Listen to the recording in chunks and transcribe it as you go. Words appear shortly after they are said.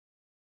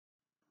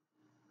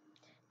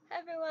Hi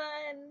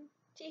everyone,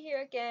 Chii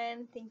here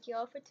again. Thank you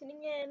all for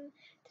tuning in.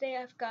 Today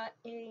I've got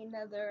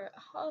another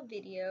haul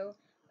video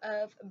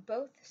of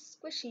both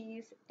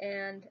squishies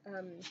and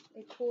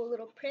a cool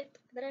little print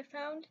that I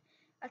found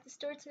at the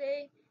store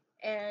today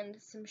and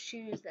some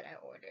shoes that I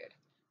ordered.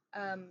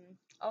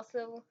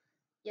 Also,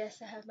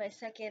 yes, I have my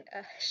second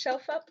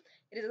shelf up.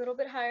 It is a little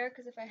bit higher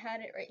because if I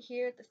had it right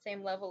here at the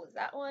same level as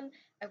that one,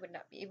 I would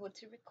not be able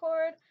to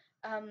record.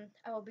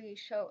 I'll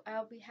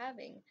be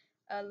having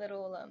a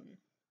little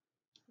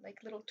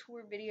little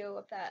tour video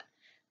of that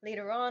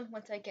later on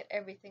once I get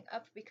everything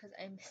up because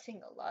I'm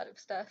missing a lot of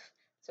stuff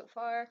so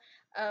far,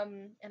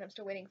 and I'm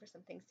still waiting for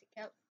some things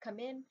to come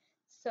in.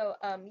 So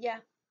yeah,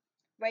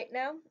 right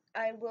now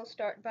I will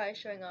start by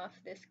showing off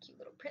this cute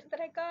little print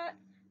that I got.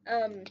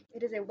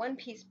 It is a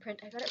one-piece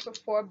print. I got it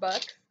for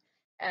 $4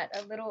 at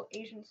a little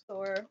Asian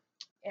store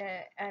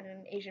at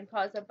an Asian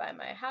plaza by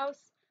my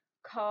house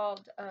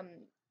called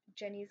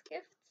Jenny's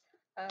Gifts.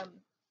 I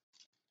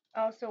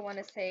also want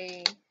to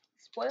say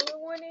spoiler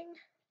warning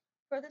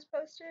for this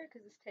poster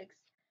because this takes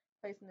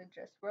place in the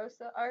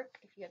Dressrosa arc.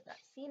 If you have not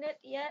seen it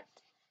yet,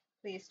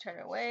 please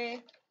turn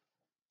away.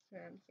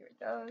 Here it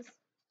goes.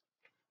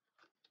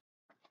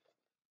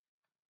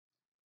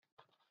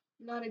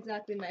 Not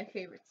exactly my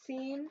favorite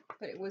scene,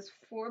 but it was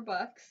 $4,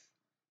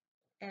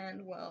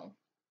 and well,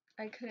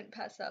 I couldn't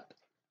pass up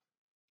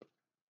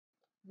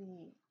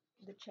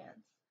the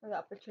chance or the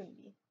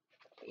opportunity.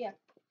 But yeah,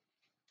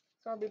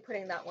 so I'll be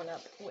putting that one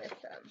up with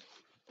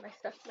my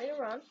stuff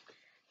later on.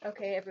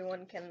 Okay,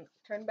 everyone can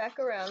turn back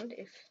around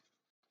if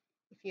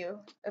you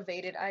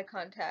evaded eye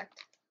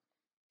contact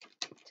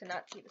to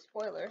not see the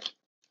spoiler.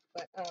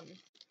 But that's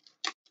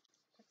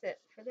it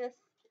for this.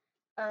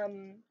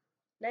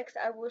 Next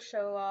I will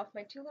show off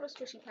my two little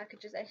squishy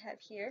packages I have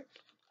here.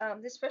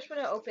 This first one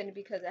I opened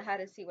because I had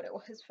to see what it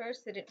was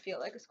first. It didn't feel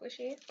like a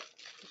squishy,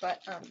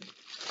 but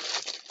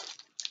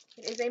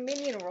it is a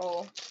minion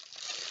roll.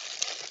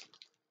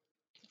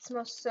 It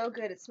smells so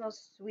good. It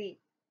smells sweet,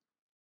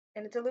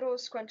 and it's a little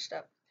scrunched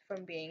up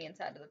from being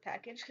inside of the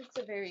package because it's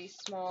a very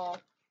small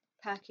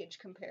package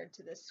compared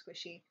to this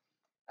squishy.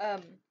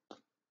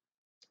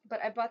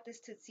 But I bought this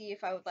to see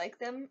if I would like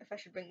them, if I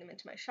should bring them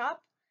into my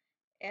shop,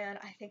 and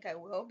I think I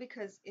will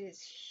because it is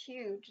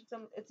huge.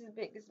 It's as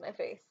big as my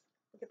face.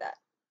 Look at that.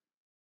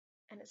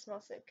 And it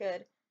smells so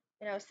good.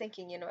 And I was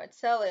thinking, I'd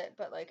sell it,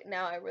 but like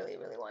now I really,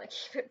 really want to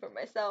keep it for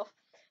myself.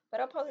 But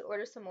I'll probably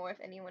order some more if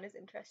anyone is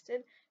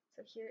interested.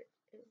 So here is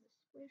the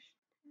Squish.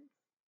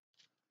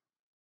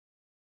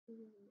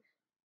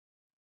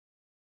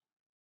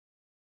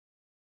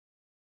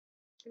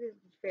 It is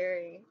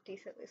very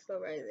decently slow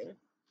rising.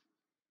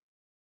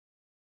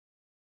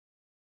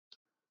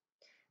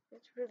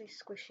 It's really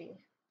squishy.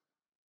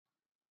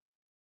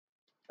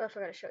 Oh, I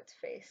forgot to show its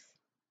face.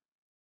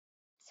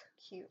 It's so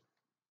cute.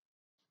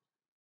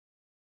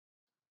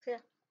 So yeah,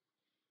 it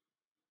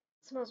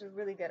smells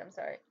really good. I'm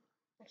sorry.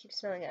 I keep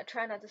smelling it. I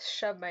try not to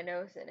shove my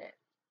nose in it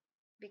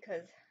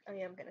because I'm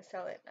gonna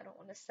sell it. I don't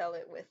want to sell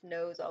it with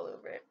nose all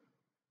over it.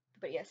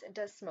 But yes, it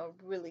does smell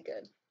really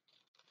good.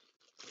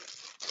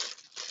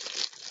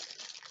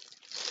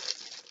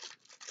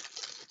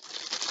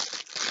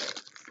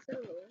 So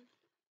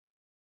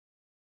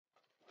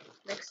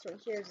next one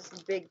here is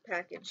this big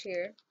package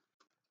here.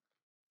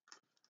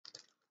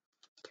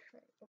 Try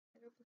to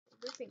open it up without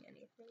ripping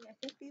anything. I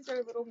think these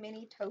are little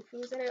mini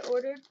tofus that I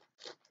ordered.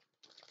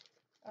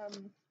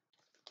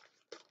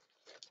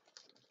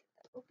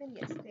 Open,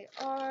 yes they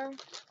are.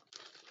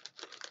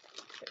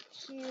 They're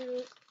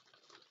cute.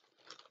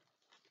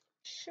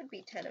 Should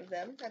be 10 of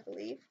them, I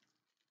believe.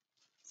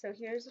 So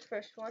here's the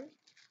first one.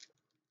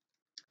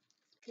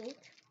 It's pink.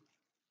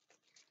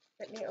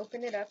 Let me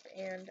open it up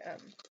and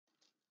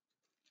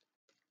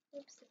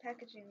oops, the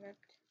packaging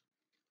ripped.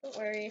 Don't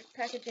worry, if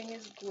packaging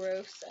is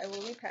gross, I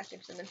will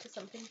repackage them into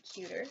something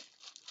cuter.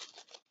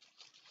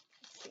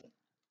 Let's see.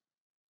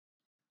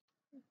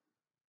 It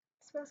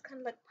smells kind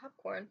of like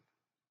popcorn.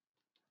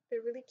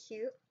 They're really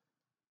cute.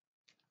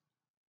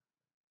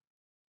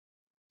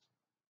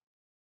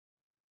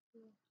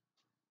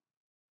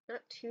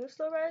 Not too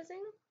slow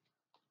rising,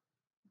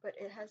 but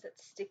it has that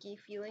sticky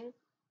feeling.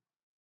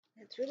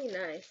 It's really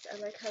nice. I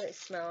like how they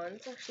smell, and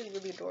it's actually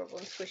really adorable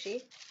and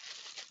squishy.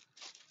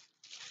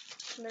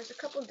 And there's a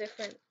couple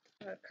different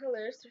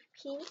colors. There's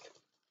pink.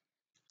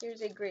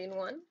 Here's a green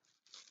one.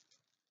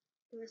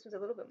 And this one's a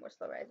little bit more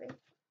slow rising.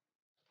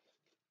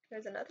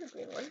 Here's another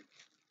green one.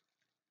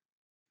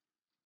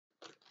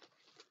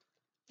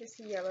 Here's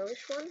a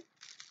yellowish one.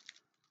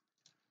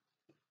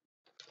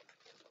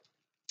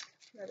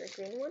 Another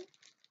green one.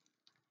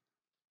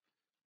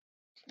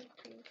 2,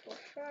 3, 4,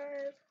 5,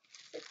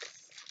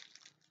 6,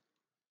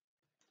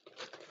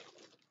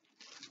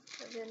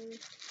 7.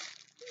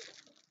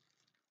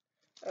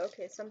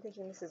 Okay, so I'm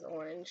thinking this is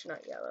orange,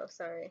 not yellow.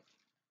 Sorry.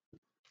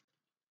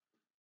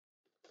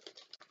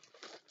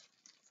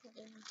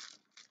 7,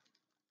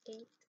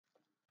 8,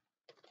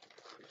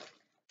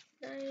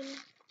 9,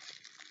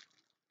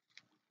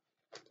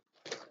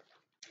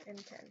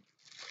 and 10.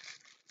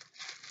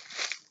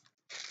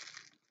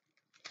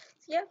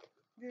 So yeah,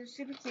 These are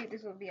super cute.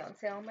 These will be on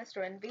sale on my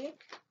store Envy.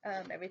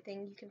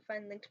 Everything you can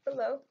find linked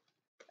below.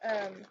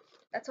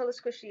 That's all the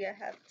squishy I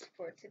have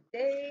for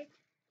today.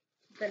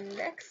 The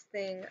next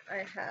thing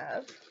I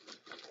have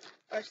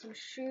are some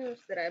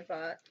shoes that I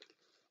bought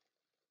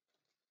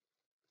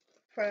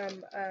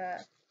from,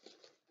 I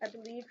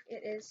believe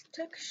it is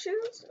T.U.K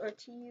shoes, or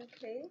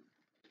T.U.K,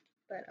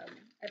 but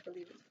I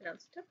believe it's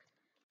pronounced T.U.K.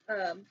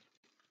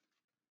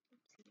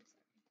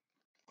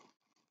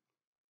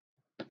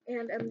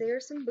 And they are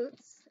some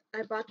boots.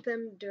 I bought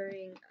them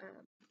during,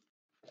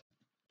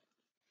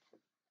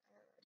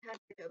 had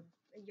like a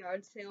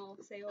yard sale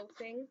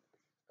thing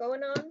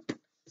going on.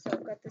 So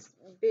I've got this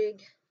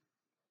big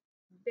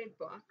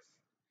box.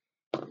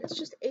 It's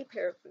just a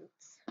pair of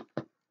boots.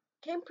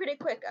 Came pretty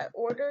quick. I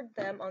ordered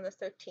them on the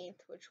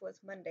 13th, which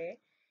was Monday,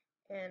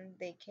 and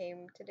they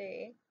came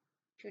today,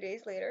 2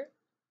 days later.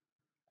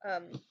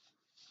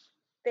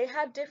 They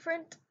had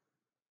different,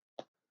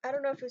 I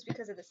don't know if it was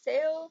because of the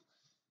sale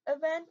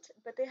event,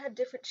 but they had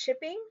different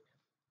shipping.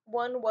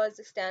 One was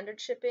the standard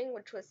shipping,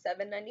 which was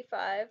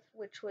 $7.95,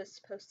 which was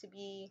supposed to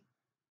be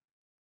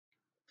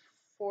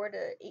 4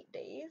 to 8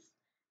 days.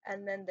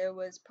 And then there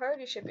was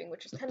priority shipping,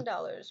 which was $10,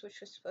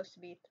 which was supposed to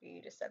be 3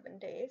 to 7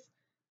 days.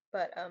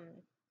 But I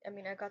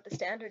mean, I got the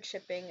standard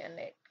shipping and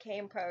it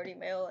came priority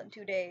mail in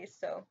 2 days,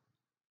 so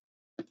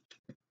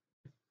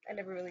I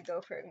never really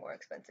go for more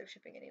expensive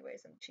shipping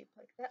anyways. I'm cheap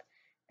like that.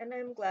 And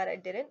I'm glad I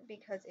didn't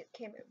because it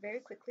came very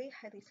quickly.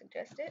 Highly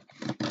suggest it.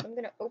 I'm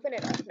gonna open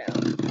it up now.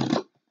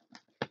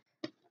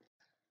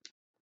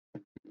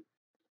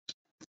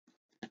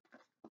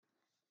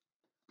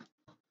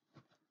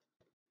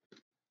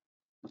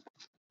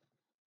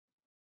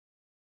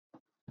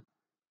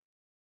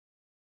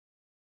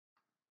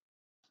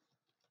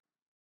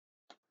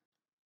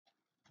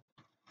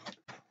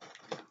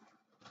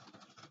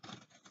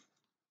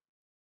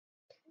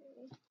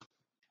 Okay.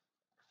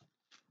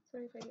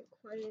 Sorry if I get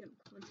quiet, I'm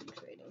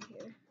concentrating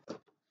here.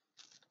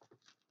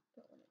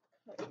 Don't want to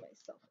cut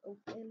myself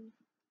open.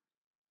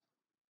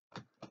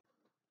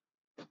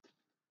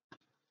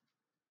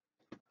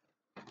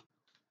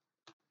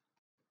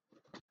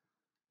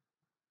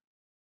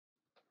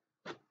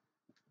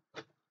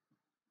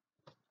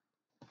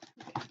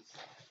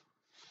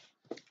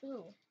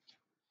 Ooh.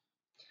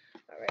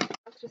 Alright,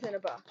 box within a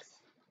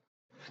box.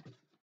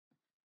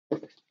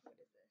 What is this?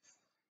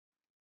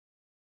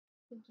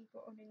 Thank you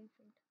for ordering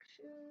from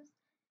T.U.K shoes.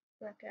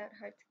 Blackout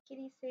Hearts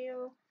Kitty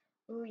sale.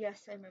 Ooh,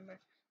 yes, I remember.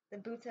 The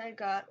boots I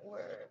got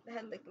they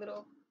had like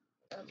little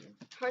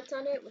hearts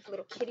on it with a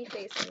little kitty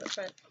face on the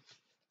front.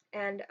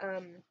 And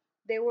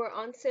they were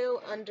on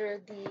sale under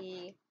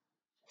the,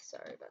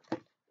 sorry about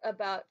that,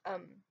 about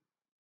 $30.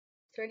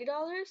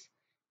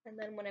 And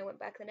then when I went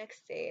back the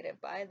next day to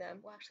buy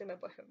them, well, actually my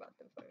boyfriend bought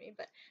them for me,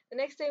 but the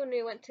next day when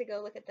we went to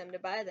go look at them to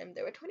buy them,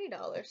 they were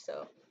 $20.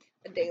 So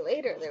a day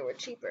later they were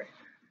cheaper,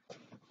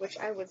 which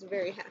I was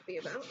very happy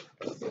about.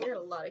 So we had a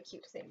lot of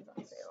cute things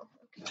on sale.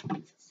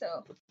 Okay,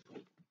 so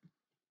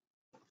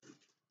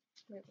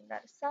moving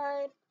that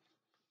aside.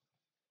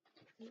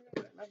 I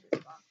love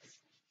this box.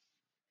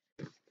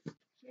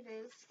 Here it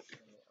is.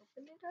 Let me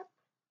open it up.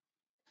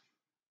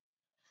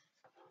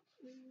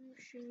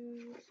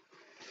 Shoes.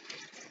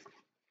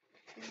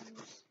 And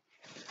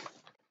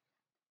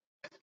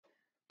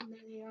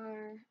there they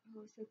are.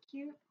 Oh, so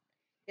cute.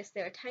 Yes,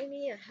 they are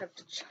tiny. I have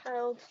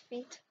child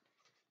feet.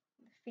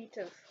 The feet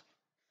of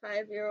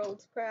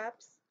 5-year-olds,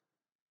 perhaps.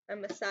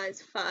 I'm a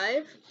size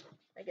 5.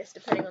 I guess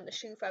depending on the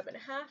shoe,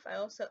 5.5. I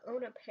also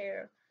own a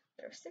pair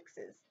that are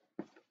 6s.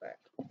 But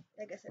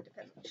I guess it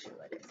depends on the shoe,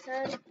 like I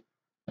said.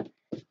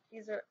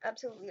 These are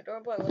absolutely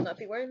adorable. I will not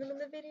be wearing them in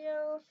the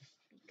video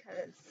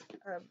because,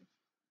 I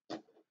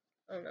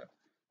don't know.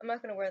 I'm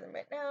not going to wear them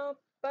right now,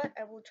 but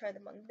I will try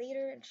them on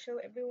later and show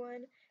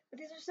everyone. But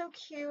these are so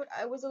cute.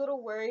 I was a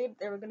little worried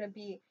they were going to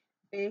be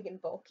big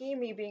and bulky.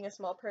 Me being a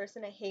small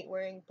person, I hate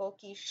wearing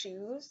bulky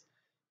shoes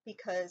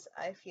because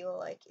I feel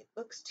like it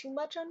looks too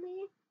much on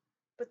me.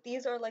 But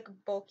these are like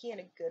bulky in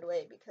a good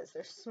way because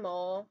they're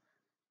small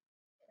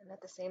and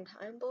at the same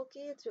time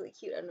bulky. It's really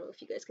cute. I don't know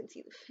if you guys can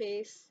see the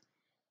face.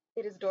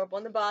 It is adorable.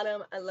 On the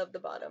bottom, I love the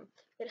bottom.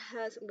 It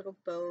has little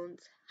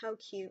bones. How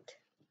cute.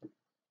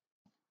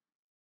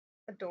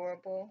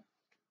 Adorable.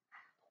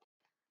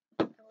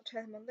 I will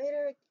try them on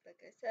later,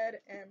 like I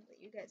said, and let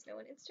you guys know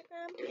on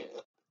Instagram.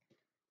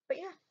 But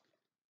yeah,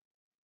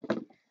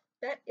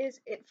 that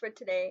is it for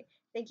today.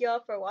 Thank you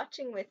all for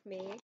watching with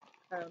me.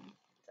 Sorry,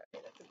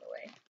 that's in the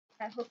way.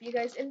 I hope you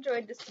guys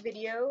enjoyed this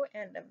video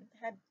and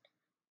had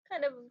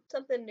kind of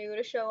something new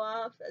to show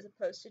off as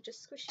opposed to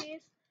just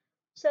squishies.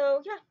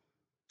 So yeah,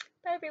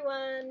 bye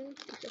everyone.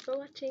 Thank you for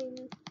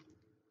watching.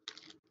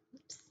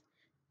 Oops.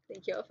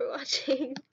 Thank you all for watching.